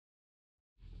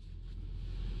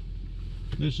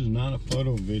This is not a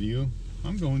photo video.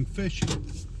 I'm going fishing.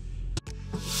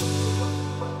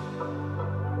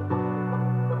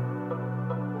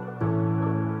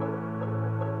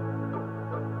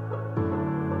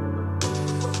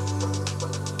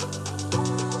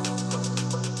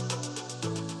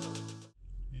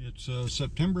 It's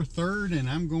September 3rd, and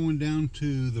I'm going down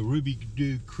to the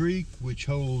Roubidoux Creek, which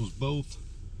holds both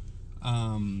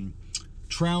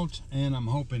trout and I'm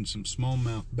hoping some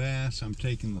smallmouth bass. I'm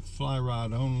taking the fly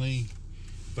rod only.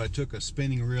 If I took a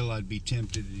spinning reel, I'd be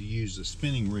tempted to use the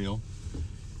spinning reel,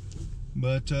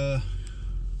 but don't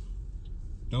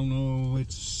know.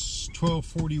 It's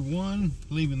 12:41,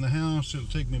 leaving the house. It'll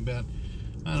take me about,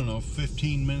 I don't know,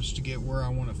 15 minutes to get where I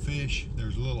want to fish.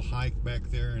 There's a little hike back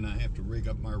there and I have to rig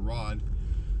up my rod,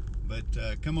 but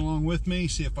come along with me,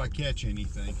 see if I catch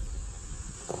anything.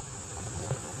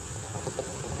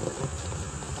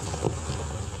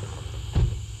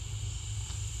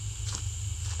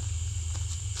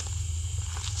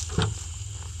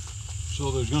 So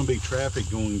there's going to be traffic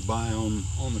going by on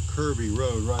the curvy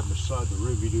road right beside the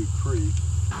Roubidoux Creek.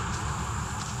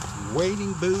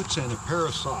 Wading boots and a pair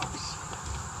of socks.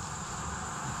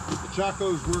 The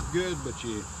chacos work good, but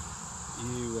you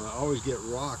always get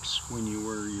rocks when you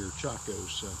wear your chacos.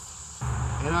 So.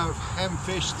 And I haven't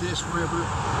fished this river in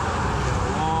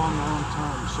a long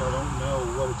time, so I don't know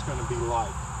what it's going to be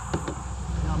like.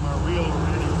 Got my reel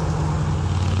ready.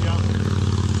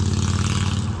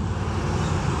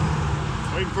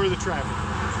 Waiting for the traffic.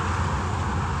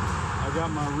 I got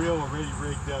my reel already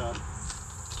rigged up.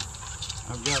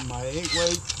 I've got my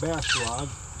 8-weight bass rod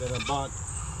that I bought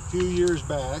a few years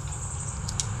back.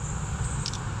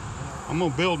 I'm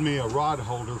gonna build me a rod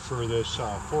holder for this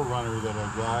 4Runner that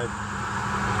I drive.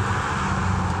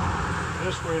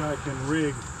 This way I can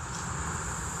rig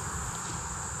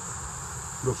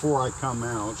before I come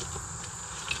out.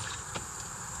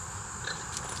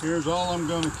 Here's all I'm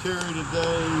going to carry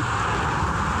today,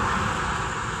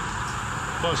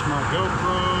 plus my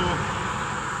GoPro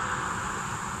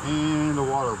and a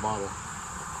water bottle.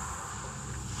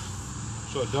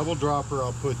 So a double dropper,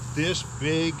 I'll put this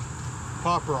big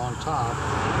popper on top,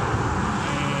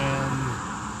 and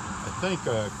I think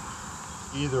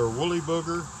either a woolly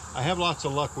booger. I have lots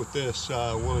of luck with this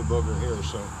woolly booger here,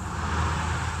 so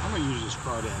I'm going to use this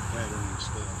crawdad pattern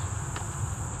instead.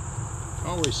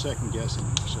 Always second guessing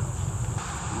myself.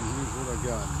 And here's what I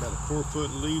got. Got a 4-foot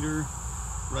leader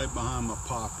right behind my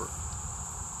popper.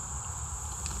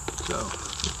 So,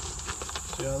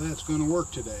 see how that's going to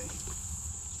work today.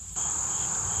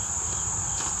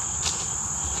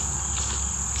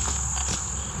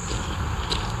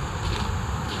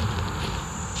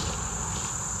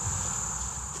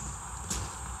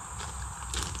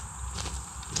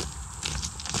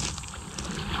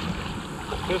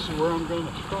 This is where I'm going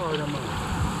to start. I'm going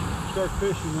to start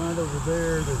fishing right over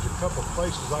there. There's a couple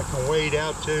places I can wade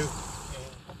out to.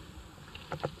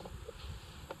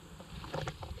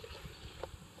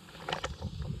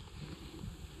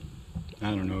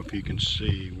 I don't know if you can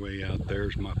see way out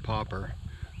there's my popper.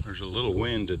 There's a little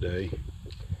wind today.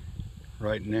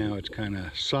 Right now it's kind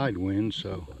of side wind,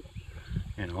 so,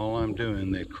 and all I'm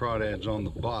doing, that crawdad's on the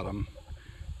bottom,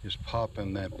 is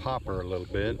popping that popper a little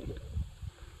bit,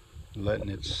 letting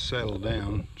it settle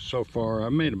down. So far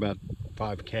I've made about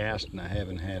 5 casts and I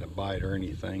haven't had a bite or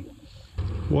anything.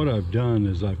 What I've done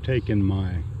is I've taken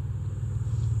my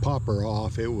popper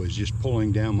off. It was just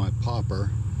pulling down my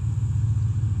popper.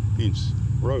 The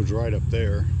road's right up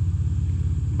there,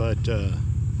 but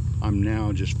I'm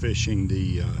now just fishing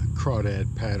the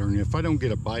crawdad pattern. If I don't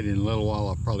get a bite in a little while,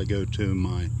 I'll probably go to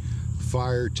my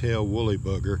firetail woolly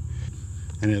booger,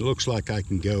 and it looks like I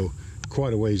can go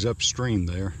quite a ways upstream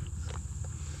there.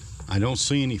 I don't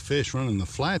see any fish running the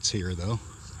flats here though.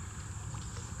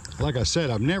 Like I said,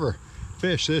 I've never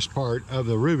fished this part of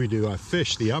the Roubidoux. I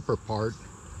fished the upper part.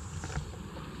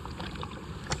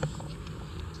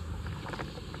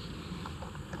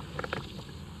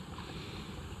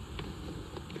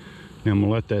 Now I'm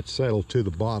gonna let that settle to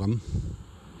the bottom,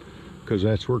 because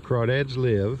that's where crawdads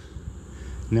live.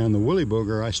 Now in the woolly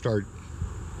booger, I start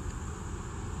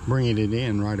bringing it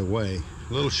in right away.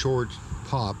 Little short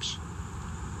pops,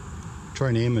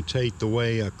 trying to imitate the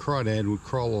way a crawdad would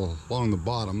crawl along the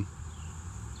bottom.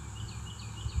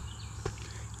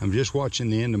 I'm just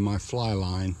watching the end of my fly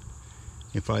line.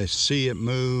 If I see it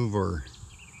move or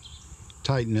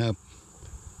tighten up,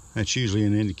 that's usually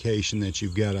an indication that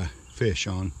you've got a fish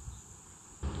on.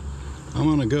 I'm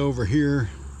gonna go over here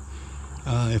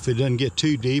if it doesn't get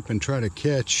too deep and try to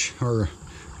catch or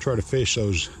try to fish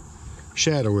those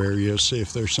shadow areas, see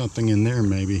if there's something in there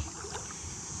maybe.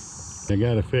 I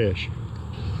got a fish.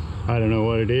 I don't know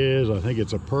what it is. I think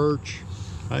it's a perch.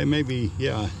 Maybe,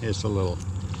 yeah, it's a little,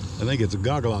 I think it's a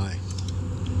goggle eye.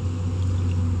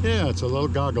 Yeah, it's a little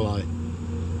goggle eye.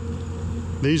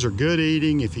 These are good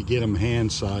eating if you get them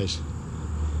hand size.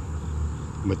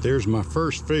 But there's my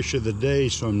first fish of the day,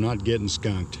 so I'm not getting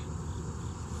skunked.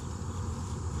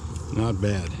 Not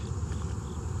bad.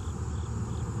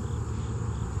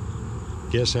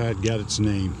 Guess how it got its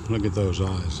name. Look at those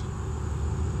eyes.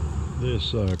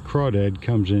 This crawdad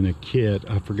comes in a kit.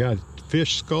 I forgot,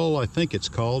 fish skull, I think it's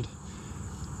called.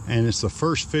 And it's the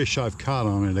first fish I've caught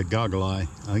on it, a goggle eye.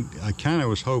 I kind of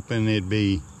was hoping it'd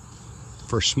be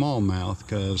for smallmouth,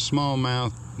 because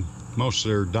smallmouth, most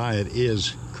of their diet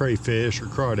is crayfish or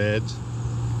crawdads.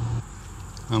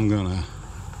 I'm gonna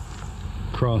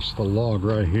cross the log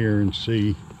right here and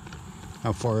see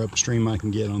how far upstream I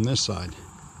can get on this side.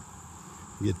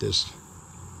 Get this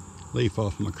leaf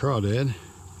off my crawdad.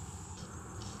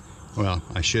 Well,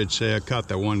 I should say I caught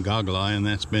that one goggle eye and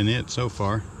that's been it so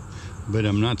far, but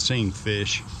I'm not seeing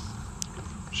fish,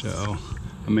 so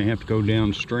I may have to go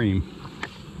downstream.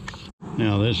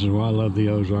 Now this is why I love the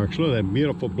Ozarks. Look at that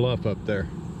beautiful bluff up there.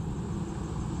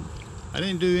 I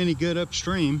didn't do any good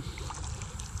upstream,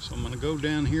 so I'm gonna go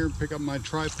down here, pick up my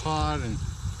tripod and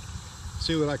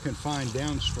see what I can find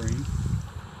downstream.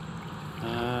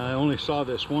 I only saw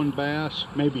this one bass,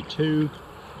 maybe two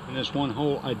in this one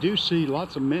hole. I do see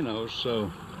lots of minnows,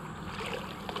 so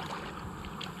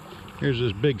here's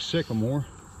this big sycamore.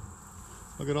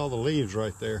 Look at all the leaves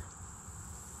right there.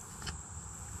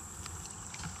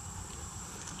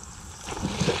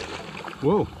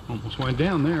 Whoa, almost went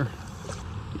down there.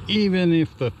 Even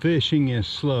if the fishing is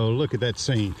slow, look at that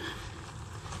scene.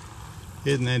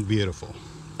 Isn't that beautiful?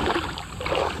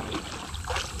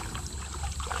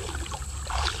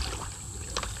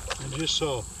 I just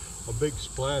saw a big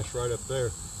splash right up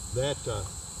there. That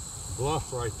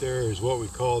bluff right there is what we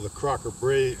call the Crocker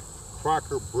Bridge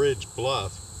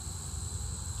Bluff.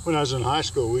 When I was in high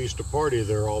school, we used to party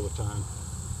there all the time,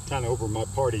 kind of over my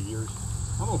party years.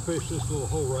 I'm gonna fish this little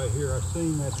hole right here. I've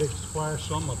seen that big splash,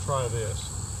 so I'm gonna try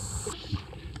this.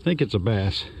 I think it's a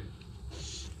bass.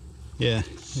 Yeah,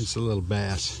 it's a little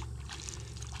bass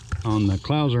on the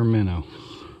Clouser minnow.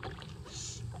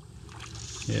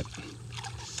 Yep.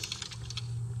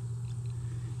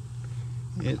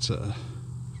 It's a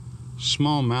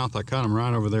smallmouth. I caught him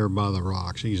right over there by the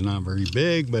rocks. He's not very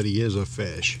big, but he is a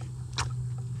fish.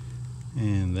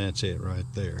 And that's it right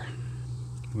there.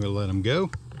 We'll let him go.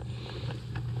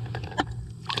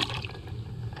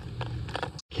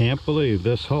 Can't believe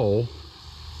this hole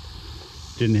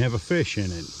didn't have a fish in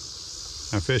it.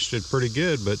 I fished it pretty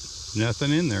good, but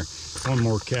nothing in there. One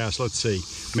more cast. Let's see.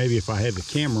 Maybe if I had the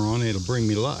camera on, it'll bring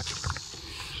me luck.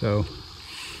 So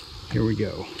here we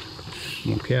go.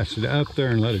 I'm gonna cast it up there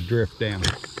and let it drift down.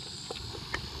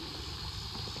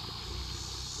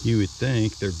 You would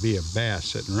think there'd be a bass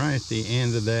sitting right at the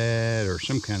end of that, or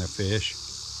some kind of fish,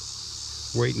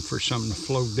 waiting for something to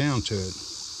float down to it.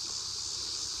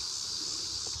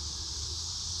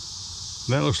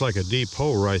 That looks like a deep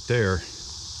hole right there.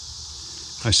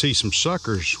 I see some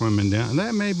suckers swimming down.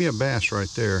 That may be a bass right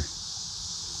there.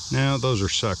 No, those are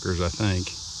suckers, I think.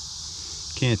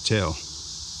 Can't tell.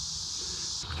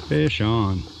 Fish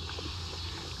on.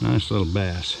 Nice little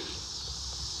bass.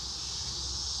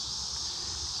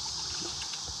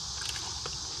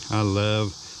 I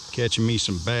love catching me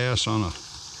some bass on a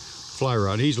fly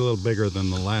rod. He's a little bigger than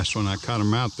the last one. I caught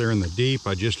him out there in the deep.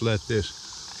 I just let this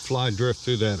fly drift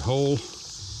through that hole.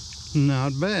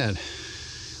 Not bad.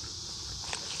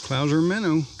 Clouser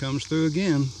minnow comes through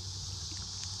again.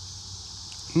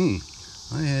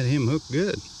 I had him hooked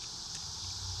good.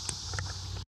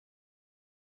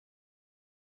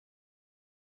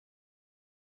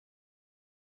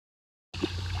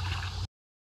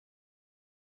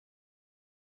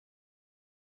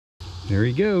 There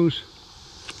he goes.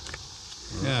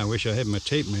 Yeah, I wish I had my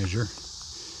tape measure.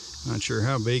 Not sure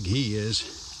how big he is.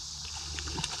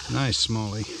 Nice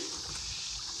smallie.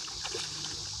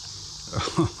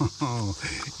 Oh,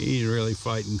 he's really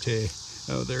fighting too.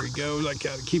 Oh, there he goes. I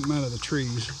gotta keep him out of the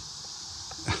trees.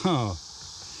 Oh,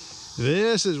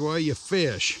 this is why you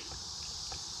fish.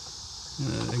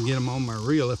 Get him on my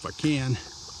reel if I can.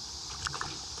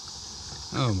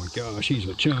 Oh my gosh, he's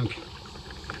a chunk.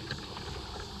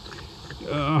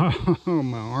 Oh,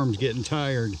 my arm's getting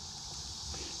tired.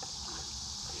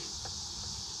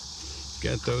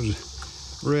 Got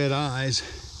those red eyes.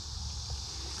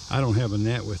 I don't have a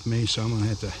net with me, so I'm gonna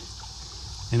have to,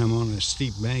 and I'm on a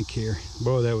steep bank here.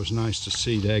 Boy, that was nice to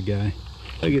see that guy.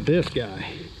 Look at this guy.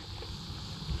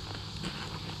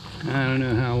 I don't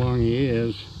know how long he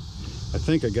is. I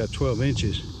think I got 12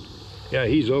 inches. Yeah,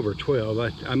 he's over 12.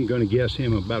 I'm going to guess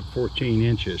him about 14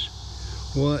 inches.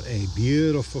 What a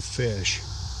beautiful fish.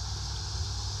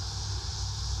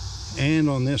 And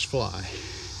on this fly.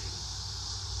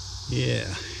 Yeah.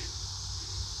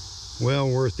 Well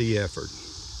worth the effort.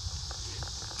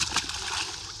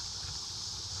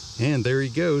 And there he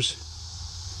goes.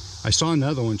 I saw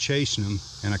another one chasing him,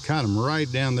 and I caught him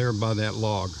right down there by that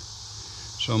log.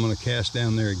 So I'm going to cast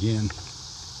down there again.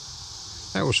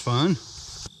 That was fun.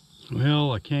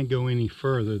 Well, I can't go any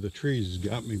further. The trees has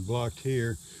got me blocked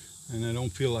here, and I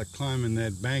don't feel like climbing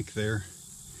that bank there.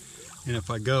 And if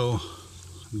I go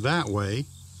that way,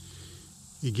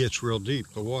 it gets real deep.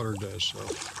 The water does. So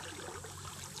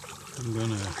I'm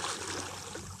going to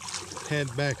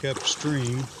head back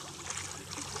upstream,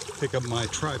 pick up my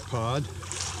tripod.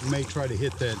 I may try to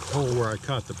hit that hole where I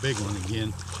caught the big one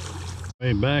again.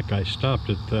 Way back, I stopped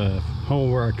at the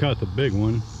hole where I caught the big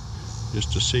one,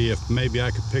 just to see if maybe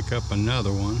I could pick up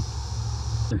another one.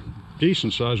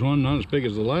 Decent sized one, not as big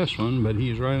as the last one, but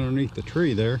he's right underneath the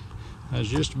tree there. I was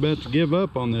just about to give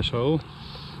up on this hole.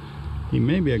 He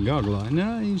may be a goggle eye.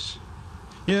 No,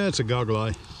 yeah, it's a goggle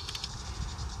eye.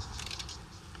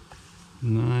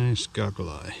 Nice goggle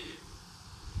eye.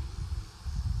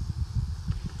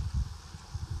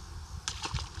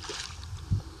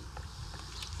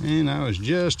 And I was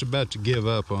just about to give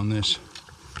up on this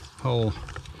hole.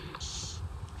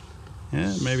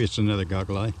 Yeah, maybe it's another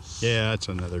goggle eye. Yeah, it's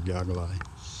another goggle eye.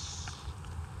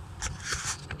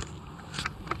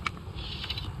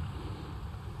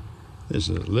 This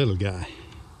is a little guy.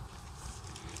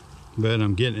 But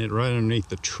I'm getting it right underneath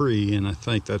the tree, and I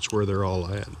think that's where they're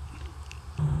all at.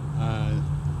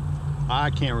 I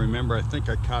can't remember. I think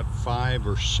I caught 5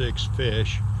 or 6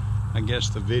 fish. I guess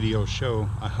the video show.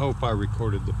 I hope I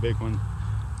recorded the big one.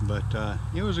 But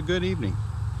it was a good evening.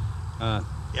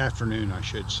 Afternoon, I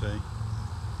should say.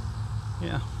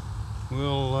 Yeah,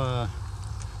 we'll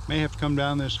may have to come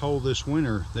down this hole this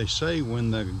winter. They say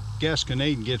when the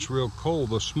Gasconade gets real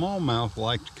cold, the smallmouth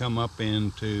like to come up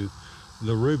into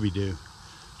the Roubidoux.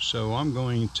 So I'm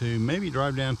going to maybe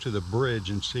drive down to the bridge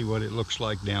and see what it looks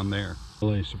like down there.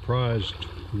 Really surprised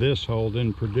this hole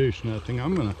didn't produce nothing.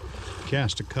 I'm gonna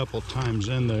cast a couple times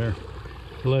in there,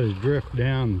 let it drift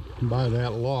down by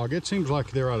that log. It seems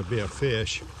like there ought to be a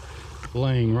fish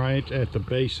laying right at the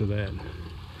base of that.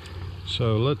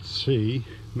 So let's see,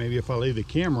 maybe if I leave the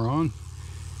camera on,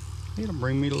 it'll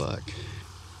bring me luck.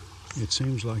 It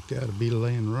seems like they ought to be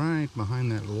laying right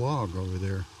behind that log over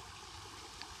there.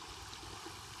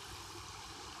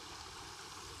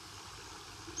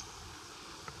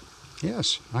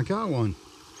 Yes, I got one.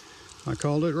 I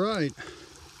called it right.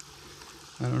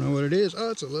 I don't know what it is. Oh,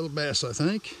 it's a little bass, I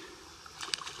think.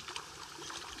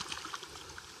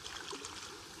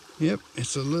 Yep,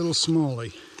 it's a little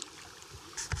smallie.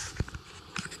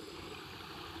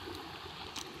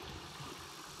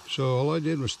 So all I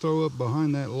did was throw up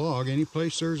behind that log. Any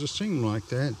place there's a seam like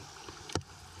that,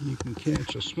 you can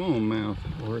catch a smallmouth,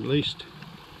 or at least,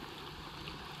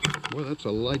 well, that's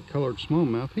a light colored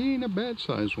smallmouth. He ain't a bad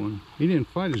sized one. He didn't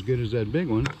fight as good as that big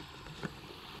one.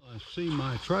 I see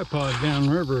my tripod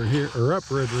downriver here, or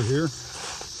upriver here.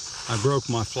 I broke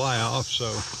my fly off, so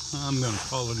I'm gonna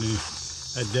call it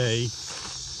a day.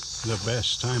 The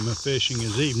best time of fishing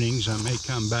is evenings. I may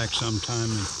come back sometime,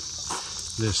 and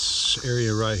this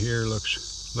area right here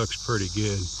looks pretty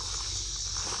good.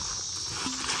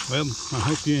 Well, I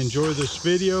hope you enjoy this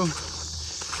video.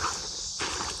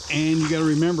 And you got to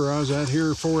remember, I was out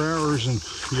here 4 hours, and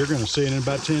you're going to see it in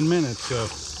about 10 minutes. So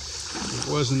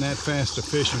it wasn't that fast of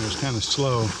fishing. It was kind of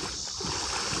slow.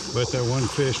 But that one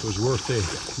fish was worth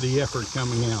the effort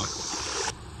coming out.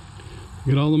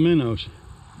 Look at all the minnows.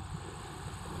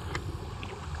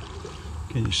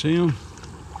 Can you see them?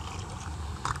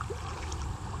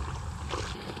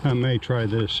 I may try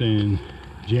this in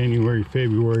January,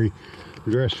 February,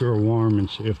 dress real warm, and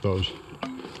see if those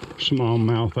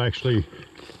smallmouth actually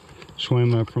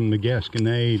swim up from the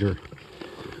Gasconade or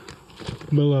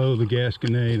below the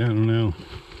Gasconade. I don't know.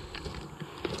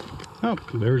 Oh,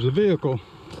 there's the vehicle.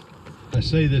 I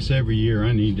say this every year.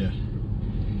 I need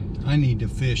to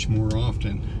fish more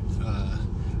often.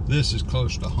 This is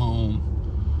close to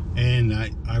home, and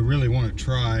I really want to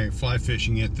try fly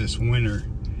fishing it this winter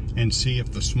and see if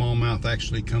the smallmouth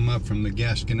actually come up from the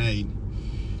Gasconade.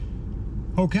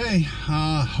 Okay,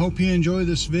 hope you enjoy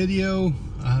this video.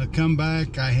 Come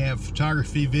back. I have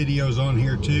photography videos on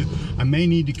here too. I may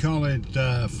need to call it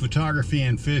photography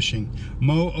and fishing.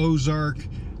 Mo Ozark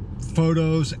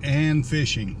photos and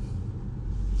fishing.